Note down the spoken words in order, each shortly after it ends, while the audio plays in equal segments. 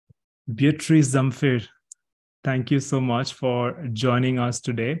Beatrice Zamfir, thank you so much for joining us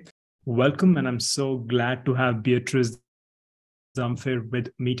today. Welcome, and I'm so glad to have Beatrice Zamfir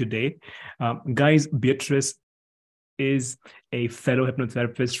with me today. Guys, Beatrice is a fellow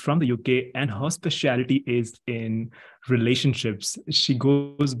hypnotherapist from the UK, and her specialty is in relationships. She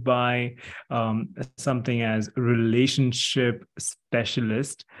goes by something as relationship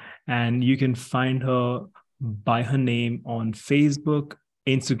specialist, and you can find her by her name on Facebook,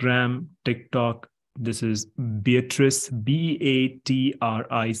 Instagram, TikTok. This is Beatrice, Beatrice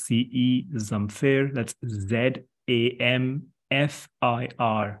Zamfir. That's Zamfir.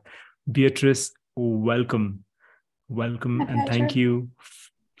 Beatrice, welcome. Welcome, My and pleasure. thank you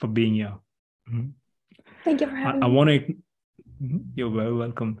for being here. Mhm. Thank you for having I me. want to, you're very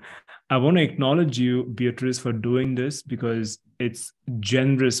welcome. I want to acknowledge you, Beatrice, for doing this because it's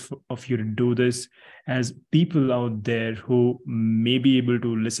generous of you to do this, as people out there who may be able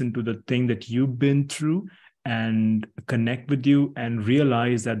to listen to the thing that you've been through and connect with you and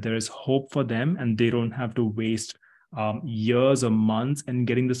realize that there is hope for them and they don't have to waste years or months in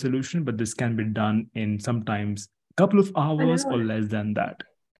getting the solution, but this can be done in sometimes a couple of hours or less than that.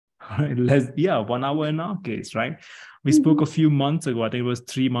 Less, yeah, 1 hour in our case, right? We spoke a few months ago. I think it was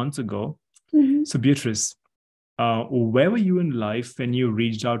 3 months ago. So, Beatrice, where were you in life when you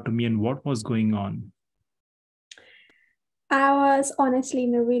reached out to me, and what was going on? I was honestly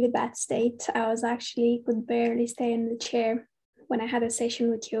in a really bad state. I was actually could barely stay in the chair when I had a session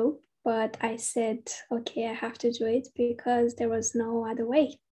with you. But I said, okay, I have to do it because there was no other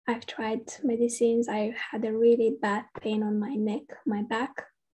way. I've tried medicines. I had a really bad pain on my neck, my back.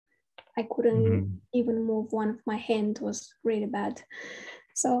 I couldn't even move one of my hands. Was really bad.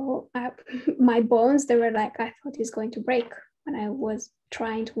 So my bones, they were like, I thought it's going to break when I was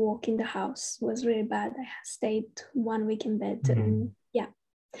trying to walk in the house. It was really bad. I stayed 1 week in bed and yeah.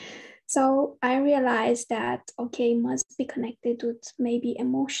 So I realized that, okay, must be connected with maybe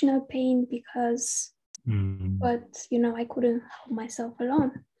emotional pain because, but I couldn't help myself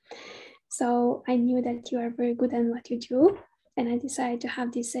alone. So I knew that you are very good at what you do. And I decided to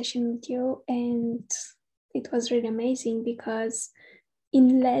have this session with you. And it was really amazing because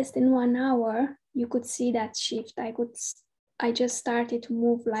in less than 1 hour, you could see that shift. I just started to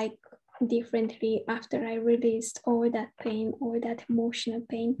move like differently after I released all that pain, all that emotional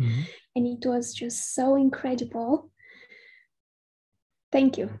pain. And it was just so incredible.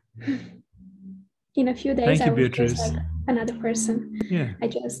 Thank you. In a few days, Thank you, I was Beatrice. just like another person. Yeah. I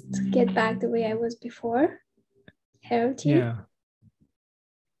just get back the way I was before. Healthy. Yeah.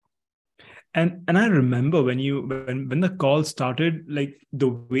 And I remember when the call started, like the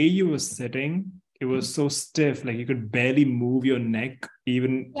way you were sitting, it was so stiff, like you could barely move your neck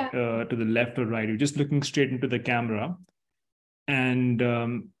even to the left or right. You're just looking straight into the camera. And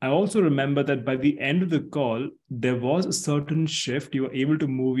I also remember that by the end of the call, there was a certain shift. You were able to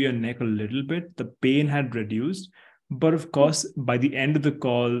move your neck a little bit. The pain had reduced. But of course, by the end of the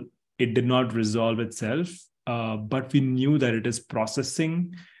call, it did not resolve itself. But we knew that it is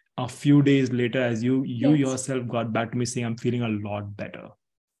processing. A few days later, as you yourself got back to me saying, I'm feeling a lot better.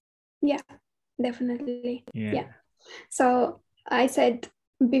 Yeah, definitely. Yeah. So I said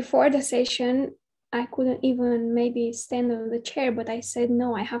before the session, I couldn't even maybe stand on the chair, but I said,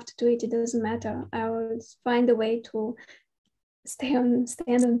 no, I have to do it. It doesn't matter. I will find a way to stand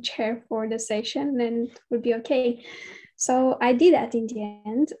on the chair for the session and it would be okay. So I did that in the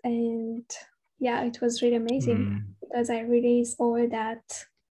end. And yeah, it was really amazing because I released all that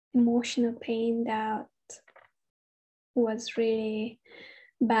emotional pain that was really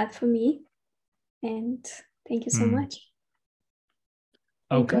bad for me. And thank you so much.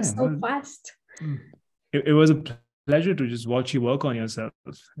 Okay. It was so fast. It was a pleasure to just watch you work on yourself.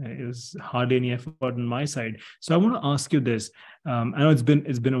 It was hardly any effort on my side. So I want to ask you this. I know it's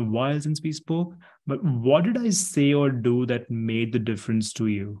been a while since we spoke, but what did I say or do that made the difference to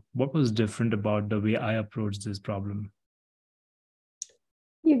you? What was different about the way I approached this problem?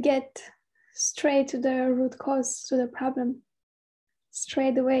 You get straight to the root cause, to the problem,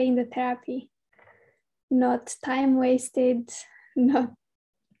 straight away in the therapy. Not time wasted, not,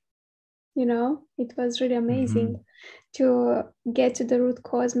 it was really amazing to get to the root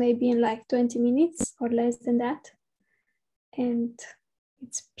cause maybe in like 20 minutes or less than that. And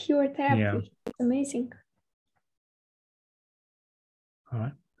it's pure therapy. Yeah. It's amazing. All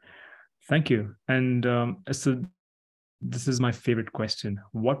right. Thank you. And so this is my favorite question.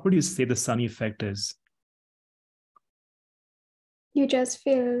 What would you say the sunny effect is? You just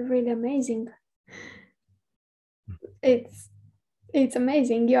feel really amazing. It's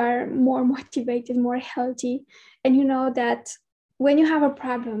amazing. You are more motivated, more healthy. And you know that when you have a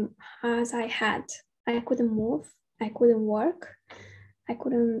problem, as I had, I couldn't move, I couldn't work, I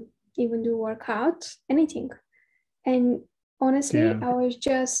couldn't even do workout, anything. And honestly, Yeah. I was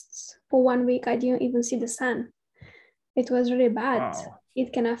just, for 1 week, I didn't even see the sun. It was really bad. Wow.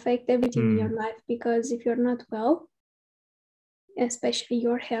 It can affect everything in your Hmm. life, because if you're not well, especially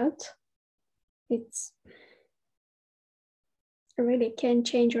your health, it's really can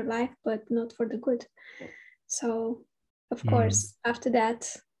change your life, but not for the good. So, of Hmm. course, after that,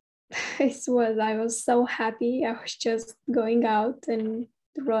 I was so happy. I was just going out and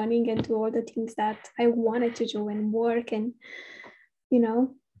running and do all the things that I wanted to do and work, and you know,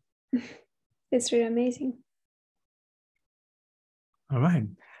 it's really amazing. All right.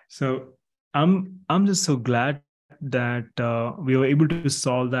 So I'm just so glad that we were able to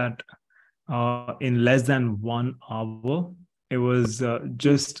solve that in less than 1 hour. It was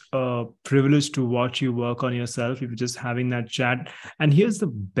just a privilege to watch you work on yourself. You were just having that chat. And here's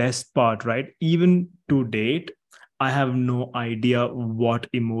the best part, right? Even to date, I have no idea what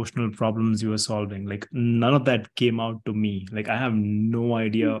emotional problems you were solving. Like none of that came out to me. Like I have no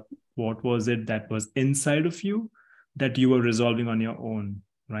idea what was it that was inside of you that you were resolving on your own,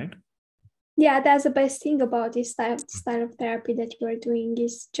 right? Yeah, that's the best thing about this style of therapy that you are doing,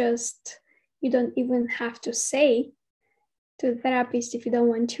 is just you don't even have to say to the therapist if you don't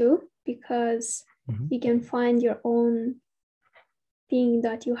want to, because Mhm. you can find your own thing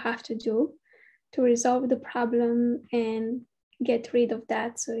that you have to do to resolve the problem and get rid of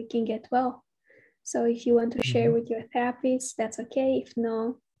that so you can get well. So if you want to share Mhm. with your therapist, that's okay. If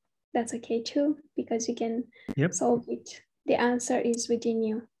no, that's okay too, because you can Yep. solve it. The answer is within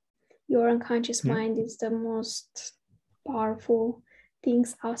you. Your unconscious Yep. mind is the most powerful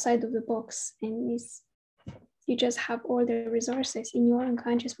things outside of the box, and is you just have all the resources in your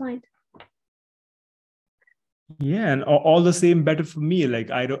unconscious mind. Yeah, and all the same better for me. Like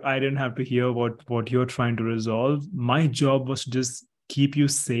I didn't have to hear what you're trying to resolve. My job was to just keep you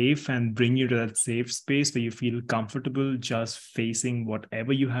safe and bring you to that safe space where you feel comfortable just facing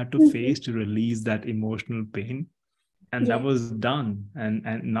whatever you had to Mm-hmm. face to release that emotional pain. And that Yes. was done, and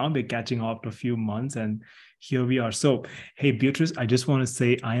now we're catching up after a few months, and here we are. So hey, Beatrice, I just want to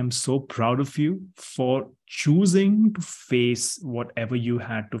say I am so proud of you for choosing to face whatever you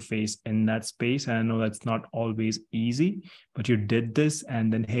had to face in that space. And I know that's not always easy, but you did this,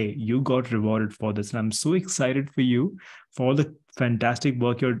 and then hey, you got rewarded for this, and I'm so excited for you for all the fantastic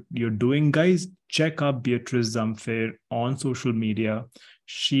work you're doing. Guys, check out Beatrice Zamfir on social media.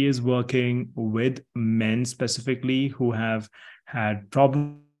 She is working with men specifically who have had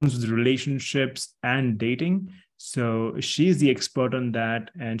problems with relationships and dating. So she's the expert on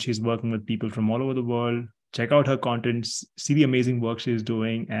that, and she's working with people from all over the world. Check out her content, see the amazing work she's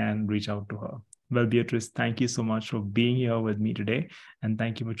doing, and reach out to her. Well, Beatrice, thank you so much for being here with me today, and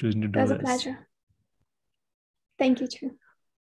thank you for choosing to It was do a this. pleasure. Thank you too.